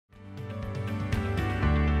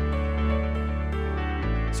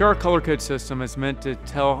So our color code system is meant to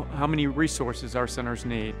tell how many resources our centers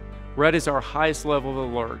need. Red is our highest level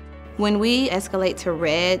of alert. When we escalate to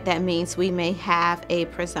red, that means we may have a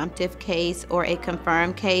presumptive case or a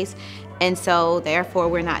confirmed case, and so therefore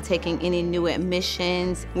we're not taking any new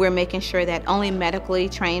admissions. We're making sure that only medically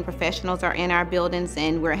trained professionals are in our buildings,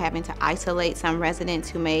 and we're having to isolate some residents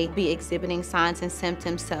who may be exhibiting signs and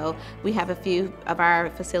symptoms. So we have a few of our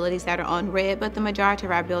facilities that are on red, but the majority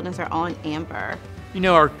of our buildings are on amber. You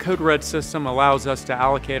know, our Code Red system allows us to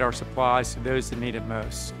allocate our supplies to those that need it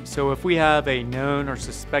most. So if we have a known or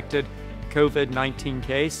suspected COVID-19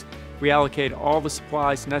 case, we allocate all the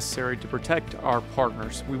supplies necessary to protect our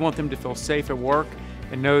partners. We want them to feel safe at work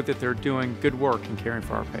and know that they're doing good work in caring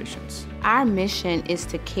for our patients. Our mission is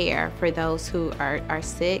to care for those who are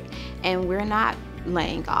sick, and we're not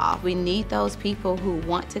laying off. We need those people who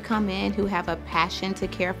want to come in, who have a passion to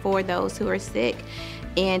care for those who are sick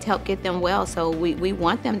and help get them well, so we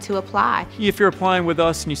want them to apply. If you're applying with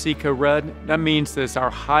us and you see Code Red, that means that it's our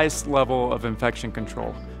highest level of infection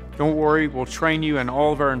control. Don't worry, we'll train you in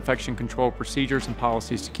all of our infection control procedures and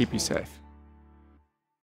policies to keep you safe.